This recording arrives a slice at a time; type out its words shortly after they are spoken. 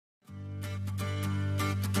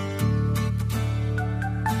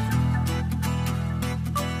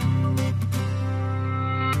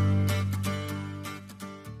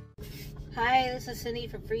is Cindy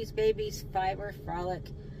from Freeze Babies Fiber Frolic,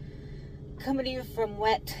 coming to you from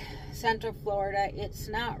wet Central Florida. It's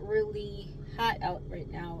not really hot out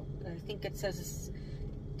right now. I think it says it's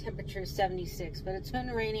temperature 76, but it's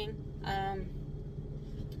been raining.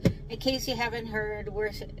 In case you haven't heard,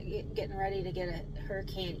 we're getting ready to get a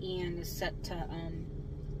Hurricane Ian is set to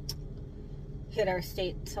hit our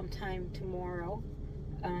state sometime tomorrow.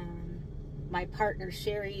 My partner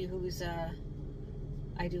Sherry, who's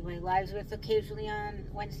I do my lives with occasionally on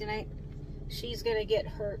Wednesday night, she's gonna get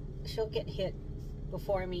hurt. She'll get hit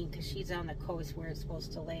before me because she's on the coast where it's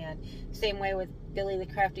supposed to land. Same way with Billy the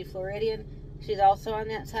Crafty Floridian. She's also on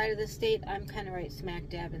that side of the state. I'm kind of right smack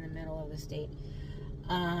dab in the middle of the state.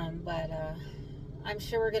 But I'm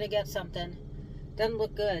sure we're gonna get something. Doesn't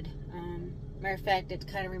look good. Matter of fact, it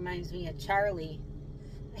kind of reminds me of Charlie.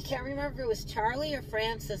 I can't remember if it was Charlie or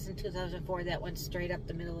Francis in 2004 that went straight up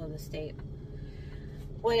the middle of the state.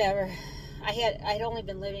 Whatever. I'd only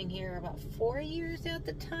been living here about 4 years at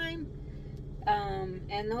the time,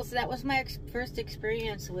 and that was my first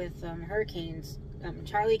experience with hurricanes.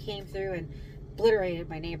 Charlie came through and obliterated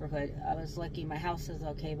my neighborhood. I was lucky my house is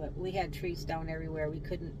okay, but we had trees down everywhere. We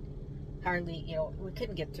couldn't hardly, we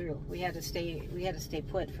couldn't get through. We had to stay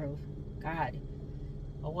put for, God,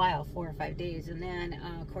 a while, 4 or 5 days. And then,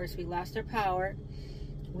 of course, we lost our power.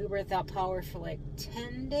 We were without power for like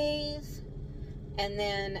 10 days. And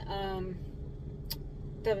then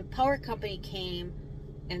the power company came,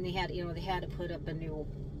 and they had to put up a new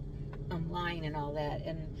line and all that.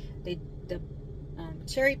 And the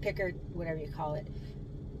cherry picker, whatever you call it,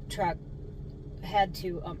 truck had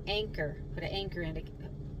to put an anchor in to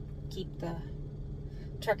keep the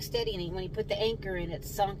truck steady. And when he put the anchor in, it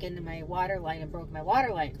sunk into my water line and broke my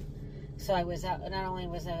water line. So I was out. Not only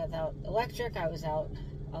was I without electric, I was out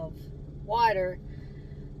of water.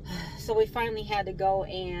 So we finally had to go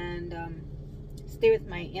and stay with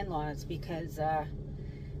my in-laws because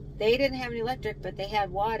they didn't have any electric, but they had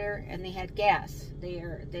water and they had gas.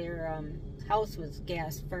 Their house was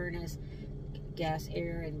gas furnace, gas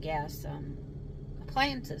air, and gas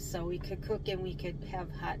appliances, so we could cook and we could have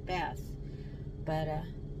hot baths. But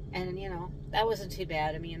and that wasn't too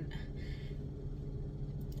bad. And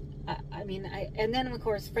then of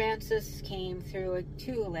course Francis came through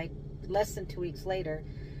too, like less than 2 weeks later.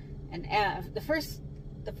 And the first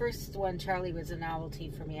one, Charlie, was a novelty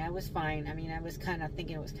for me. I was fine. I was kind of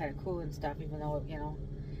thinking it was kind of cool and stuff, even though,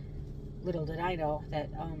 little did I know that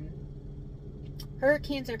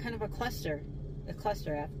hurricanes are kind of a cluster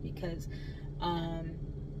F, because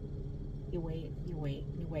you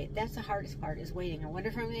wait. That's the hardest part, is waiting. I wonder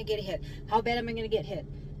if I'm going to get hit. How bad am I going to get hit?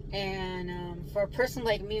 And for a person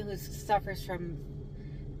like me who suffers from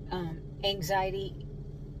anxiety,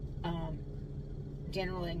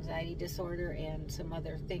 general anxiety disorder, and some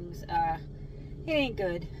other things, it ain't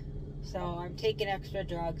good. So I'm taking extra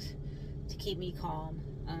drugs to keep me calm.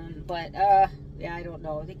 But yeah, I don't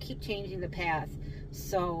know. They keep changing the path.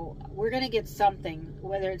 So we're going to get something,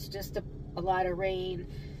 whether it's just a lot of rain.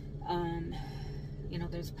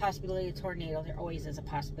 There's a possibility of tornado. There always is a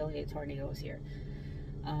possibility of tornadoes here.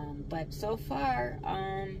 But so far,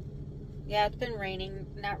 yeah, it's been raining,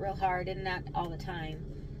 not real hard and not all the time.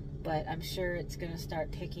 But I'm sure it's going to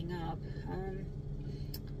start picking up.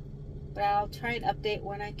 But I'll try and update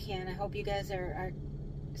when I can. I hope you guys are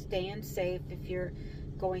staying safe if you're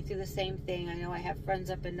going through the same thing. I know I have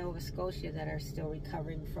friends up in Nova Scotia that are still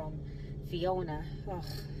recovering from Fiona. Ugh.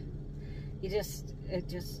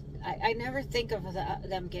 I never think of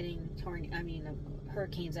them getting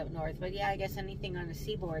hurricanes up north. But yeah, I guess anything on the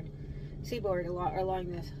seaboard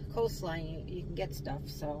along the coastline, you can get stuff.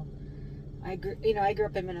 So I grew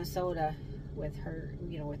up in Minnesota with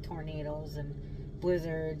with tornadoes and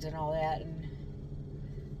blizzards and all that, and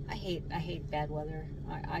I hate bad weather.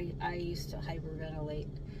 I used to hyperventilate.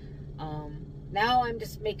 Now I'm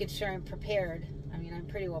just making sure I'm prepared. I'm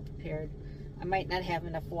pretty well prepared. I might not have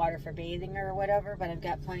enough water for bathing or whatever, but I've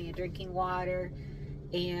got plenty of drinking water,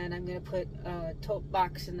 and I'm going to put a tote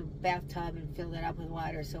box in the bathtub and fill that up with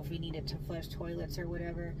water, so if we need it to flush toilets or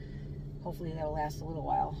whatever, hopefully that'll last a little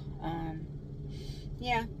while.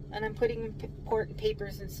 Yeah, and I'm putting important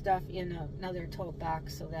papers and stuff in another tote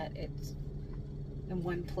box so that it's in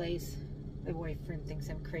one place. My boyfriend thinks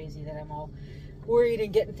I'm crazy that I'm all worried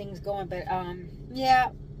and getting things going, but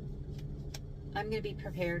yeah, I'm going to be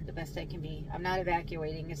prepared the best I can be. I'm not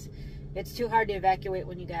evacuating. It's too hard to evacuate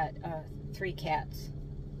when you got 3 cats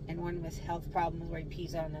and one with health problems where he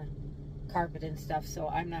pees on the carpet and stuff, so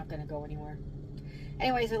I'm not going to go anywhere.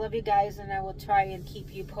 Anyways, I love you guys, and I will try and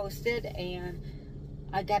keep you posted, and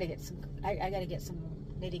I gotta get some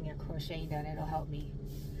knitting and crocheting done. It'll help me.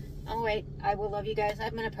 I'll All right. I will love you guys.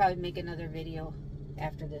 I'm going to probably make another video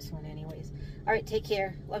after this one anyways. All right. Take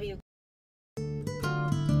care. Love you.